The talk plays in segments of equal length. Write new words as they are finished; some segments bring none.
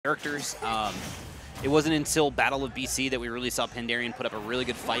characters. It wasn't until Battle of BC that we really saw Pandarian put up a really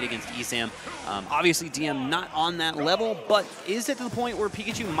good fight against ESAM. Obviously, DM not on that level, but is it to the point where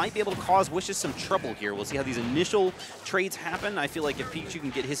Pikachu might be able to cause Wishes some trouble here? We'll see how these initial trades happen. I feel like if Pikachu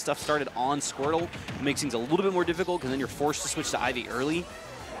can get his stuff started on Squirtle, it makes things a little bit more difficult because then you're forced to switch to Ivy early.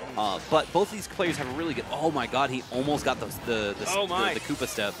 But both of these players have a really good... Oh my god, he almost got the Koopa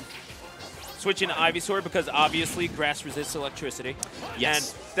step. Switching to Ivysaur because obviously grass resists electricity.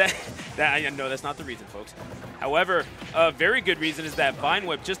 Yes. And I know that's not the reason, folks. However, a very good reason is that Vine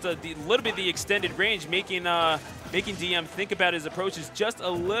Whip, just a little bit the extended range, making DM think about his approaches just a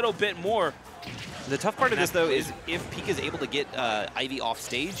little bit more. The tough part of this, though, is if Pika is able to get Ivy off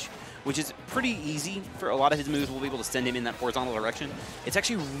stage, which is pretty easy for a lot of his moves, we'll be able to send him in that horizontal direction. It's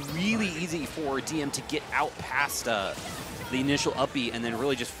actually really easy for DM to get out past the initial up B and then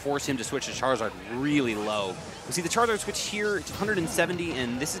really just force him to switch to Charizard really low. We see the Charizard switch here to 170,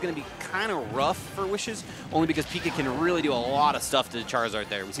 and this is going to be kind of rough for Wishes, only because Pika can really do a lot of stuff to the Charizard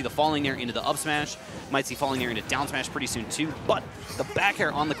there. We see the falling air into the up smash, might see falling air into down smash pretty soon too, but the back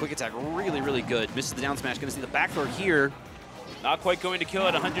air on the quick attack really, really good. Misses the down smash, going to see the back throw here. Not quite going to kill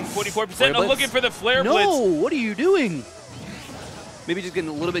at 144%. Oh, looking for the Flare Blitz. No, what are you doing? Maybe just getting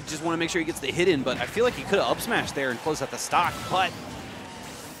a little bit, just want to make sure he gets the hit in, but I feel like he could have up smashed there and closed out the stock, but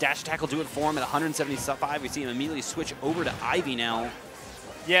dash attack will do it for him at 175. We see him immediately switch over to Ivy now.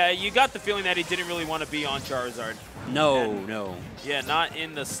 Yeah, you got the feeling that he didn't really want to be on Charizard. No. Yeah, not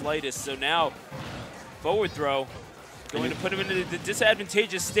in the slightest. So now, forward throw, going to put him into the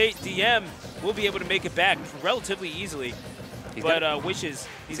disadvantageous state. DM will be able to make it back relatively easily. But Wishes,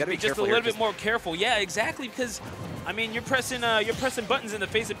 he's got to be just a little bit more careful. Yeah, exactly, because I mean you're pressing buttons in the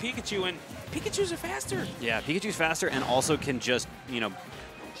face of Pikachu, and Pikachus are faster. Yeah, Pikachu's faster and also can just,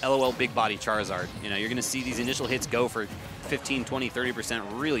 LOL big body Charizard. You're going to see these initial hits go for 15, 20,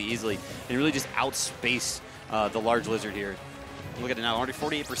 30% really easily and really just outspace the large lizard here. Look at it now, already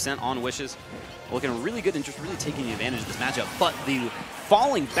 48% on Wishes. Looking really good and just really taking advantage of this matchup. But the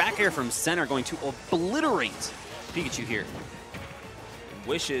falling back air from center going to obliterate Pikachu here.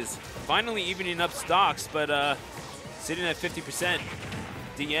 Wishes finally evening up stocks, but sitting at 50%.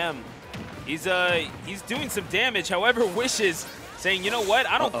 DM, he's doing some damage. However, Wishes saying, you know what,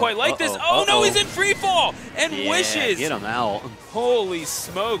 I don't quite like this. Oh no, he's in free fall, and Wishes get him out. Holy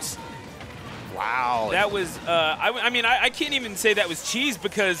smokes! Wow, that was. I mean, I can't even say that was cheese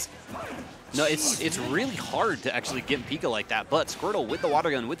because. No, it's really hard to actually get Pika like that, but Squirtle with the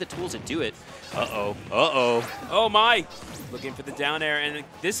water gun, with the tools to do it. Oh my! Looking for the down air, and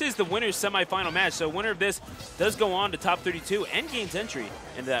this is the winner's semifinal match. So winner of this does go on to top 32 and gains entry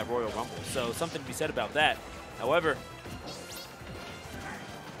into that Royal Rumble. So something to be said about that. However,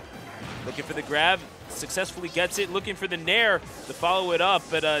 looking for the grab, successfully gets it. Looking for the nair to follow it up,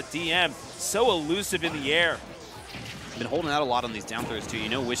 but DM so elusive in the air. Been holding out a lot on these down throws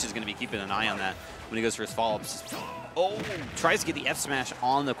too. Wish is going to be keeping an eye on that when he goes for his follow-ups. Oh, tries to get the F smash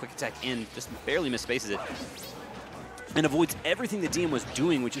on the quick attack in, just barely misspaces it. And avoids everything that DM was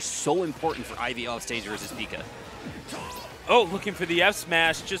doing, which is so important for Ivy off stage versus Pika. Oh, looking for the F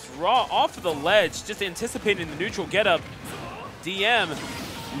smash, just raw off of the ledge, just anticipating the neutral getup. DM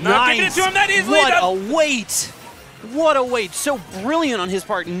not giving it to him that easily. What a wait! What a wait! So brilliant on his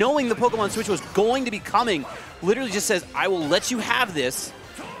part, knowing the Pokemon Switch was going to be coming. Literally just says, I will let you have this,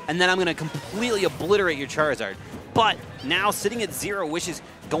 and then I'm going to completely obliterate your Charizard. But now sitting at 0 Wishes,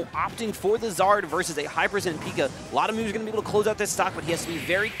 opting for the Zard versus a high percent Pika. A lot of moves are going to be able to close out this stock, but he has to be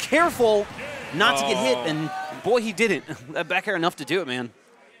very careful not to get hit, and boy, he didn't. That back air enough to do it, man.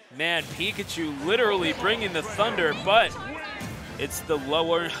 Man, Pikachu literally bringing the thunder, but it's the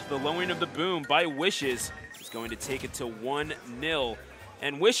lowering of the boom by Wishes. He's going to take it to 1-0.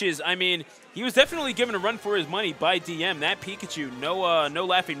 And Wishes, I mean, he was definitely given a run for his money by DM. That Pikachu, no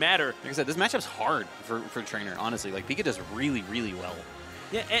laughing matter. Like I said, this matchup's hard for Trainer, honestly. Like, Pika does really, really well.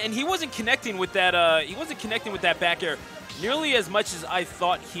 Yeah, and he wasn't connecting with that. He wasn't connecting with that back air nearly as much as I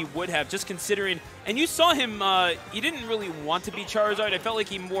thought he would have. Just considering, and you saw him. He didn't really want to be Charizard. I felt like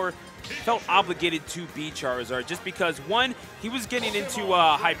he more felt obligated to be Charizard, just because one, he was getting into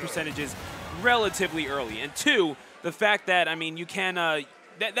high percentages relatively early, and two, the fact that I mean, you can.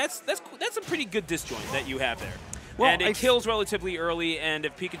 That's a pretty good disjoint that you have there. Well, and it kills relatively early, and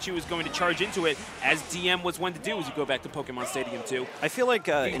if Pikachu is going to charge into it, as DM was one to do as you go back to Pokemon Stadium 2, I feel like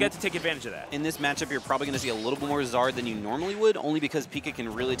you get to take advantage of that. In this matchup, you're probably going to see a little bit more Zard than you normally would, only because Pika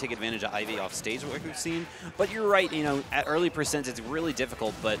can really take advantage of Ivy off stage, like we've seen. But you're right, at early percents, it's really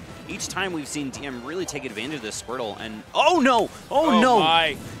difficult, but each time we've seen DM really take advantage of this Squirtle, and oh no! Oh no!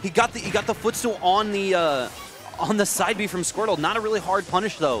 My. He got the footstool on the on the side B from Squirtle. Not a really hard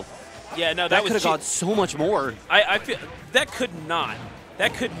punish, though. Yeah, no, that could have got so much more. I feel that could not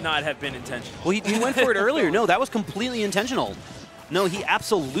have been intentional. Well, he went for it earlier. No, that was completely intentional. No, he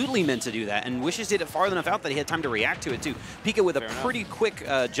absolutely meant to do that, and Wishes did it far enough out that he had time to react to it, too. Pika with a pretty quick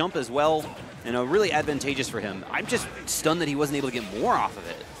jump as well, and really advantageous for him. I'm just stunned that he wasn't able to get more off of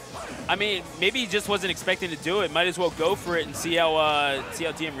it. I mean, maybe he just wasn't expecting to do it. Might as well go for it and see how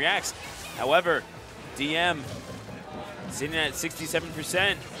DM reacts. However, DM sitting at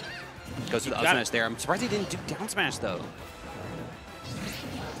 67%. Goes for the up smash there. I'm surprised he didn't do down smash, though.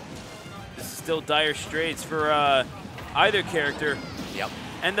 This is still dire straits for either character. Yep.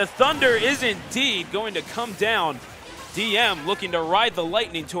 And the Thunder is indeed going to come down. DM looking to ride the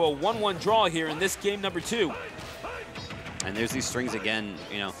lightning to a 1-1 draw here in this game number 2. And there's these strings again,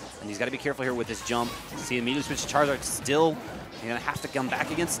 and he's got to be careful here with this jump. See, immediately switch to Charizard. Still, he's going to have to come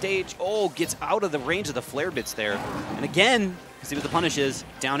back against stage. Oh, gets out of the range of the flare bits there. And again, see what the punish is.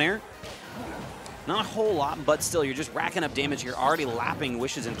 Down air. Not a whole lot, but still, you're just racking up damage. You're already lapping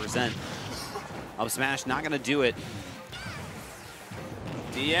Wishes in percent. Up smash, not going to do it.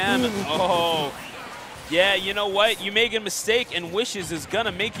 DM, oh. Yeah, you know what? You make a mistake, and Wishes is going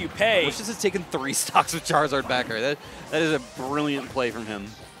to make you pay. Wishes has taken 3 stocks with Charizard backer. That is a brilliant play from him.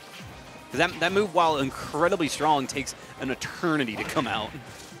 Because that move, while incredibly strong, takes an eternity to come out.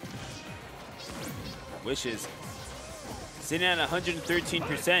 Wishes sitting at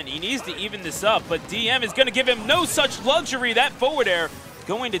 113%. He needs to even this up, but DM is going to give him no such luxury. That forward air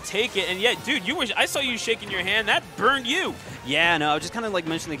going to take it. And yet, dude, I saw you shaking your hand. That burned you. Yeah, no, I was just kind of like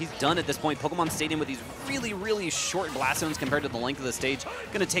mentioning he's done at this point. Pokemon Stadium with these really, really short blast zones compared to the length of the stage.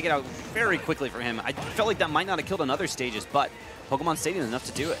 Going to take it out very quickly for him. I felt like that might not have killed on other stages, but Pokemon Stadium is enough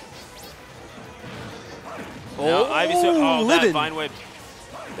to do it. Oh, that Vine Whip.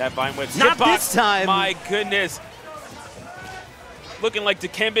 That Vine Whip. Not this time. My goodness. Looking like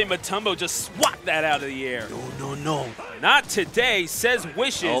Dikembe Mutombo just swat that out of the air. No, no, no. Not today, says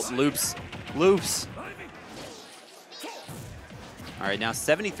Wishes. Oh, loops. Loops. All right, now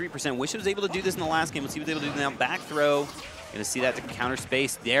 73%. Wishes was able to do this in the last game. Let's see what he's able to do now. Back throw. Going to see that to counter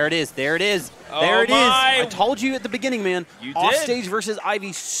space. There it is. There it is. There it is. I told you at the beginning, man. You Off did. stage versus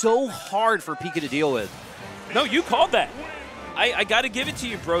Ivy, so hard for Pika to deal with. No, you called that. I got to give it to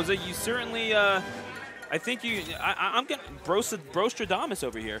you, Broza. You certainly, I think you, I'm getting Brostradamus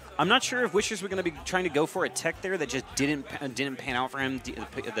over here. I'm not sure if Wishes were going to be trying to go for a tech there that just didn't pan out for him.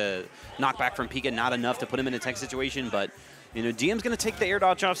 The knockback from Pika, not enough to put him in a tech situation, but DM's going to take the air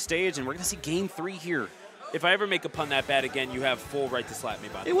dodge off stage, and we're going to see game 3 here. If I ever make a pun that bad again, you have full right to slap me,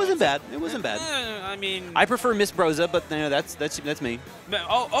 by the way. It wasn't bad. It wasn't bad. I mean, I prefer Miss Broza, but that's me.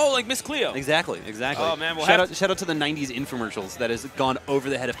 Oh, like Miss Cleo. Exactly. Oh man, well, shout out to the '90s infomercials that has gone over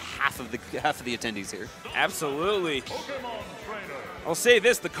the head of half of the attendees here. Absolutely. I'll say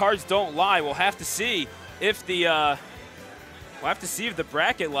this: the cards don't lie. We'll have to see if the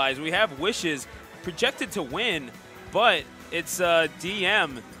bracket lies. We have Wishes projected to win, but it's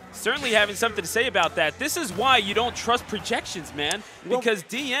DM. Certainly having something to say about that. This is why you don't trust projections, man. Because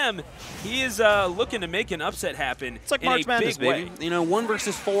DM, he is looking to make an upset happen. It's like March Madness, baby. 1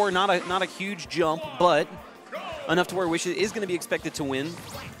 versus 4, not a huge jump, but enough to where Wishes is going to be expected to win.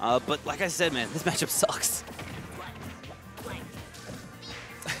 But like I said, man, this matchup sucks.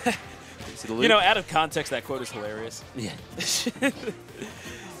 Out of context, that quote is hilarious. Yeah.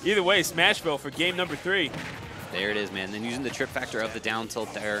 Either way, Smashville for game number 3. There it is, man. Then using the trip factor of the down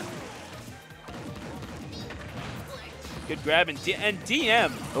tilt there. Good grab and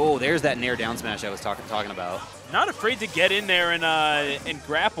DM. Oh, there's that nair down smash I was talking about. Not afraid to get in there and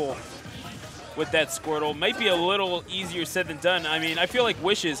grapple with that Squirtle. Might be a little easier said than done. I mean, I feel like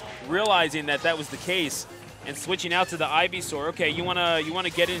Wishes realizing that was the case and switching out to the Ivysaur. Okay, you wanna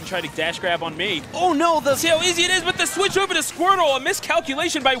get in and try to dash grab on me. Oh no! See how easy it is, but the switch over to Squirtle, a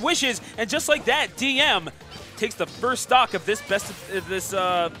miscalculation by Wishes, and just like that, DM takes the first stock of this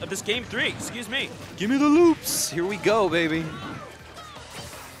game 3. Excuse me. Give me the loops. Here we go, baby.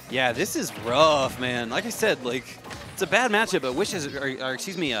 Yeah, this is rough, man. Like I said, it's a bad matchup, but Wishes,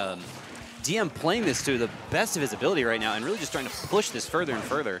 DM playing this to the best of his ability right now, and really just trying to push this further and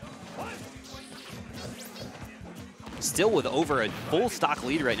further. Still with over a full stock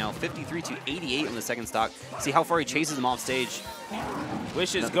lead right now, 53 to 88 in the second stock. See how far he chases him off stage.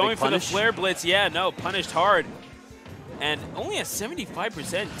 Wishes going for the flare blitz. Yeah, no, punished hard. And only a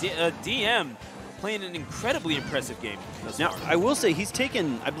 75% DM playing an incredibly impressive game. Now, I will say he's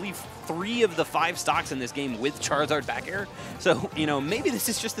taken, I believe, 3 of the 5 stocks in this game with Charizard back air. So, maybe this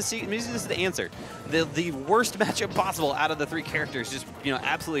is just maybe this is the answer. The worst matchup possible out of the 3 characters, just,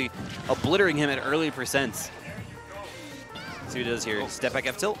 absolutely obliterating him at early percents. See what he does here. Step back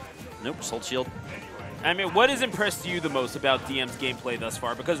F tilt. Nope, hold shield. I mean, what has impressed you the most about DM's gameplay thus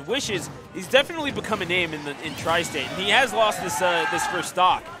far? Because Wishes, he's definitely become a name in Tri-State, and he has lost this first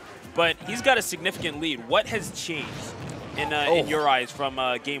stock, but he's got a significant lead. What has changed in your eyes from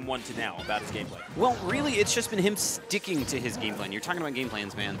game 1 to now about his gameplay? Well, really, it's just been him sticking to his game plan. You're talking about game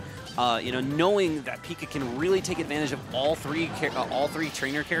plans, man. You know, knowing that Pika can really take advantage of all three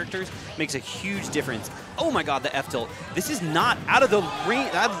trainer characters makes a huge difference. Oh my God, the F tilt. This is not out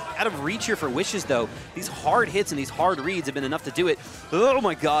of reach here for Wishes, though. These hard hits and these hard reads have been enough to do it. Oh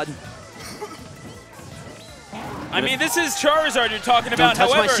my God. I mean, this is Charizard you're talking about. Don't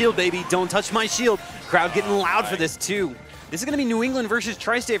touch my shield, baby. Don't touch my shield. Crowd getting loud for this, too. This is going to be New England versus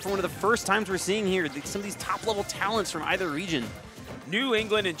Tri-State for one of the first times we're seeing here some of these top-level talents from either region. New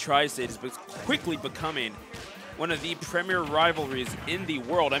England and Tri-State is quickly becoming one of the premier rivalries in the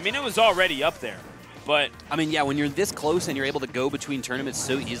world. I mean, it was already up there, but... I mean, yeah, when you're this close and you're able to go between tournaments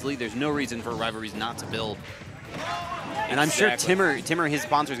so easily, there's no reason for rivalries not to build. And I'm sure Timor, his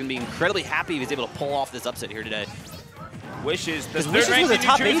sponsor, is going to be incredibly happy if he's able to pull off this upset here today. Wishes. Because Wishes was a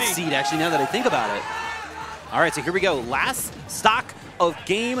top 8 seed, actually, now that I think about it. All right, so here we go. Last stock of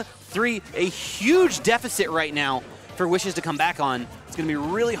Game 3. A huge deficit right now for Wishes to come back on. It's going to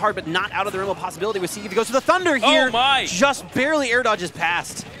be really hard, but not out of the realm of possibility. We see if he goes to the Thunder here. Oh, my. Just barely air dodges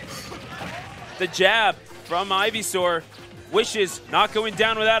past. The jab from Ivysaur. Wishes not going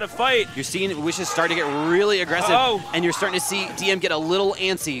down without a fight. You're seeing Wishes start to get really aggressive, and you're starting to see DM get a little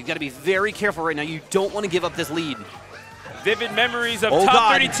antsy. You've got to be very careful right now. You don't want to give up this lead. Vivid memories of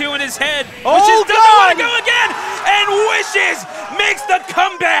top 32 in his head. Oh, Wishes doesn't want to go again, and Wishes makes the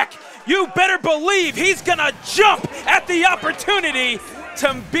comeback. You better believe he's going to jump at the opportunity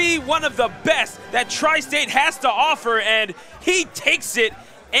to be one of the best that Tri-State has to offer, and he takes it.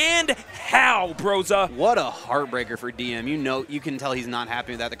 And how, Broza? What a heartbreaker for DM. You can tell he's not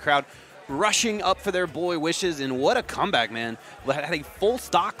happy with that. The crowd rushing up for their boy Wishes, and what a comeback, man. Had a full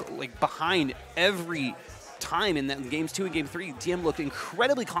stock behind every time in that games 2 and game 3. DM looked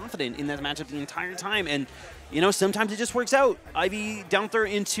incredibly confident in that matchup the entire time, and sometimes it just works out. Ivy down throw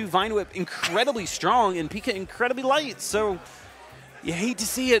into Vine Whip, incredibly strong, and Pika incredibly light. So you hate to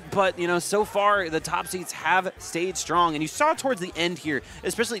see it, but, so far the top seeds have stayed strong. And you saw towards the end here,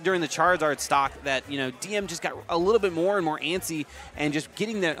 especially during the Charizard stock, that, DM just got a little bit more and more antsy, and just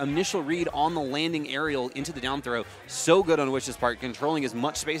getting that initial read on the landing aerial into the down throw. So good on Wish's part, controlling as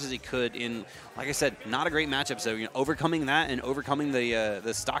much space as he could in, like I said, not a great matchup. So, overcoming that and overcoming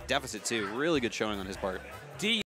the stock deficit, too. Really good showing on his part.